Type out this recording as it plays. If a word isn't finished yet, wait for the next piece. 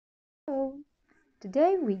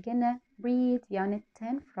Today we're gonna read Unit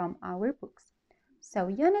 10 from our books. So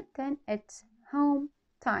Unit 10, it's home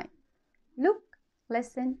time. Look,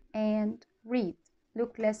 listen, and read.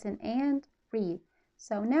 Look, listen, and read.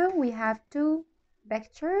 So now we have two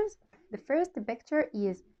pictures. The first picture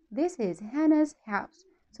is, this is Hannah's house.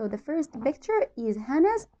 So the first picture is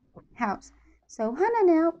Hannah's house. So Hannah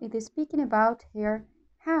now is speaking about her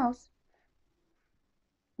house.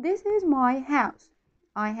 This is my house.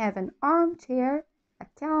 I have an armchair, a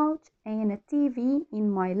couch, and a TV in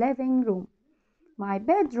my living room. My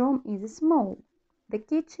bedroom is small. The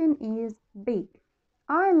kitchen is big.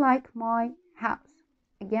 I like my house.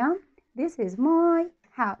 Again, this is my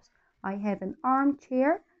house. I have an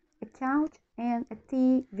armchair, a couch, and a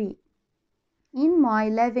TV in my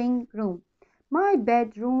living room. My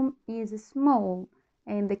bedroom is small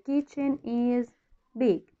and the kitchen is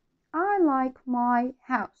big. I like my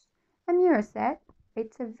house. Amira said,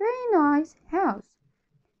 it's a very nice house.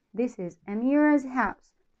 This is Amira's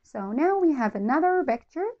house. So now we have another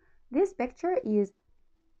picture. This picture is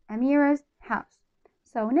Amira's house.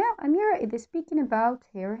 So now Amira is speaking about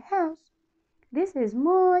her house. This is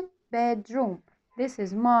my bedroom. This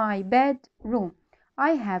is my bedroom.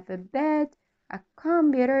 I have a bed, a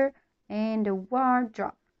computer, and a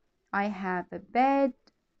wardrobe. I have a bed,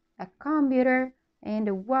 a computer, and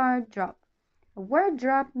a wardrobe. A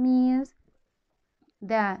wardrobe means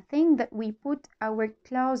the thing that we put our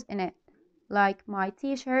clothes in it, like my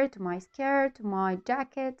t-shirt, my skirt, my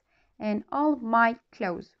jacket, and all my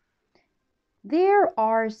clothes. There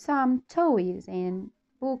are some toys and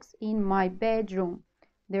books in my bedroom.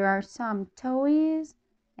 There are some toys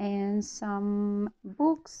and some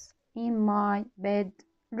books in my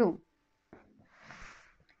bedroom.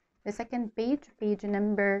 The second page, page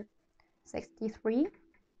number 63,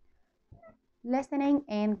 listening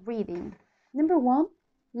and reading. Number 1,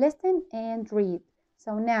 listen and read.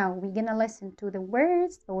 So now we're gonna listen to the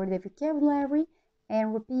words or the vocabulary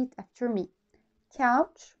and repeat after me.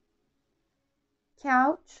 Couch,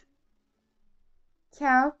 couch,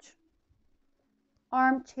 couch.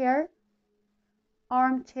 Armchair,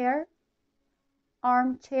 armchair,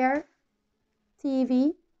 armchair.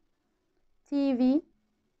 TV, TV,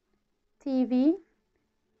 TV.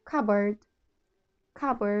 Cupboard,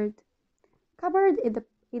 cupboard. Cupboard is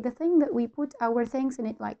the thing that we put our things in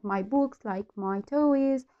it, like my books, like my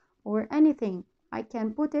toys, or anything. I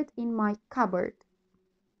can put it in my cupboard.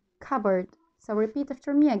 Cupboard. So repeat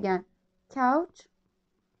after me again. Couch,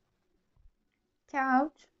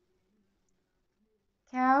 couch,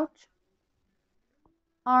 couch.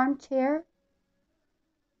 Armchair,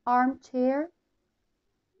 armchair,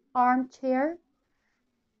 armchair.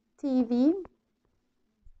 TV,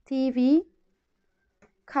 TV.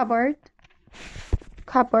 Cupboard,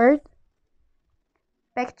 cupboard.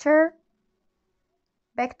 Picture,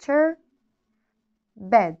 picture.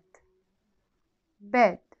 Bed,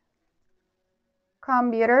 bed.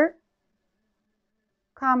 Computer,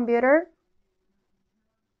 computer.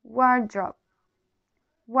 Wardrobe,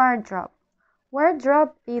 wardrobe.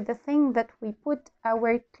 Wardrobe is the thing that we put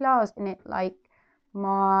our clothes in it, like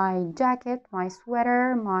my jacket, my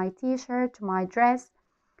sweater, my t-shirt, my dress.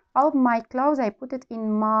 All of my clothes, I put it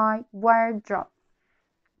in my wardrobe.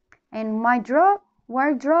 And my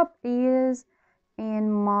wardrobe is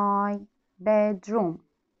in my bedroom.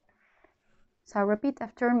 So repeat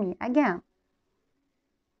after me again.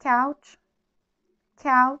 Couch,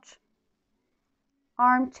 couch.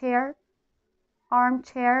 Armchair,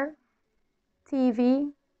 armchair.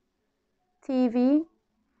 TV, TV.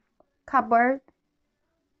 Cupboard,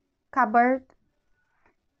 cupboard.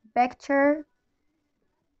 Picture,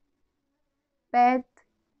 bed.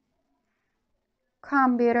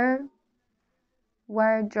 Computer,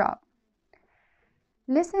 wardrobe.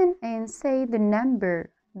 Listen and say the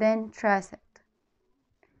number, then trace it.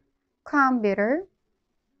 Computer,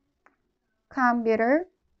 computer.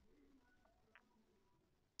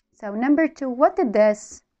 So number 2, what is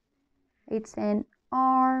this? It's an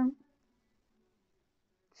armchair,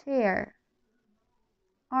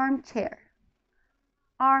 armchair,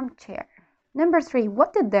 armchair. Number 3,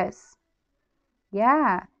 what is this?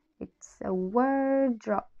 Yeah, it's a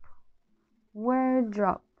wardrobe,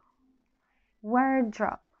 wardrobe,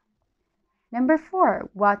 wardrobe. Number 4,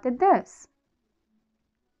 what is this?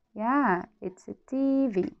 Yeah, it's a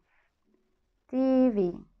TV,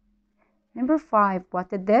 TV. Number 5,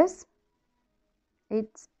 what is this?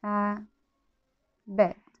 It's a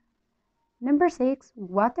bed. Number 6,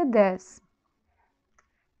 what is this?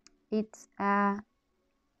 It's a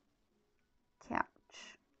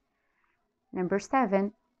couch. Number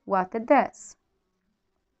 7, what is this?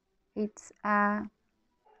 It's a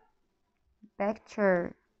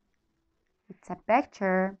picture. It's a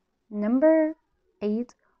picture. Number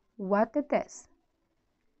 8. What is this?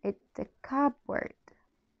 It's a cupboard.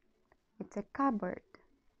 It's a cupboard.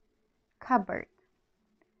 Cupboard.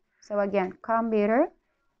 So again, computer,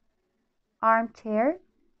 armchair,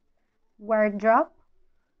 wardrobe,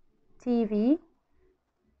 TV,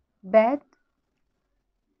 bed,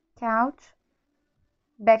 couch,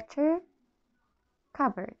 picture,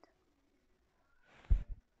 cupboard.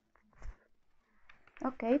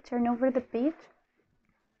 Okay, turn over the page.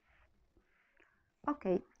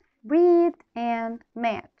 Okay, read and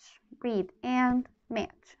match. Read and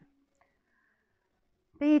match.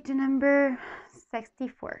 Page number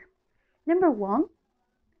 64. Number 1.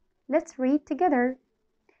 Let's read together.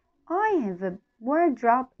 I have a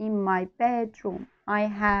wardrobe in my bedroom. I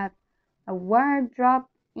have a wardrobe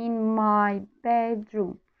in my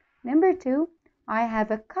bedroom. Number 2. I have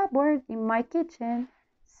a cupboard in my kitchen.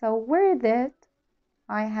 So where is it?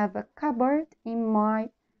 I have a cupboard in my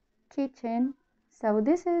kitchen. So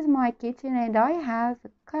this is my kitchen and I have a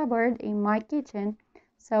cupboard in my kitchen.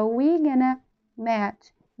 So we're gonna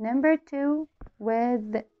match number 2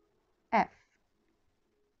 with F.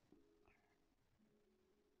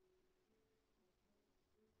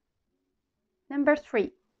 Number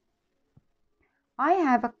 3. I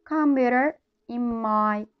have a computer in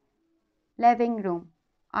my living room.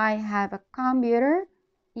 I have a computer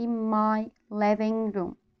in my living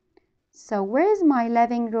room. So where is my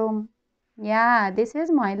living room? Yeah, this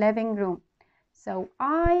is my living room. So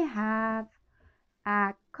I have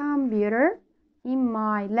a computer in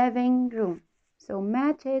my living room. So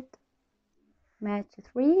match it. Match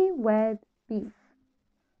 3 with B.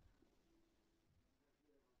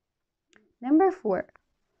 Number 4.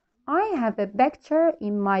 I have a picture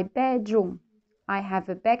in my bedroom. I have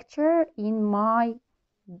a picture in my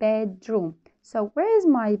bedroom. So where is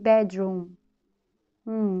my bedroom?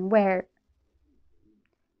 Where?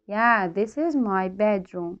 Yeah, this is my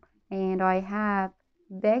bedroom and I have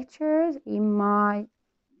pictures in my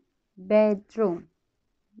bedroom.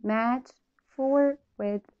 Match 4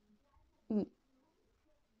 with E.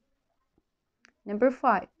 Number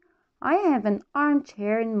 5. I have an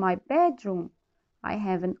armchair in my bedroom. I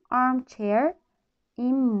have an armchair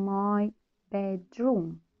in my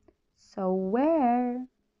bedroom. So where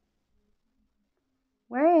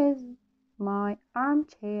is my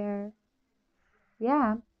armchair?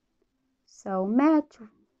 Yeah. So match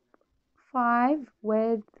 5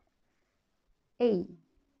 with A.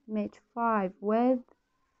 Match 5 with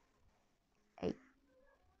A.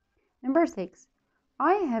 Number 6.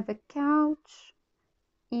 I have a couch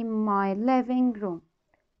in my living room.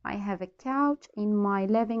 I have a couch in my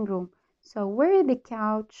living room. So where is the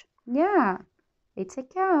couch? Yeah, it's a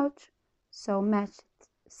couch. So match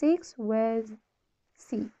 6 with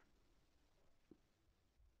C.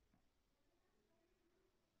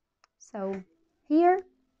 So here,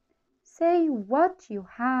 say what you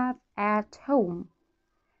have at home.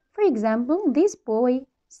 For example, this boy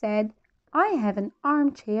said, I have an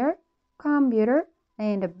armchair, computer,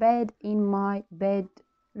 and a bed in my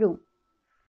bedroom.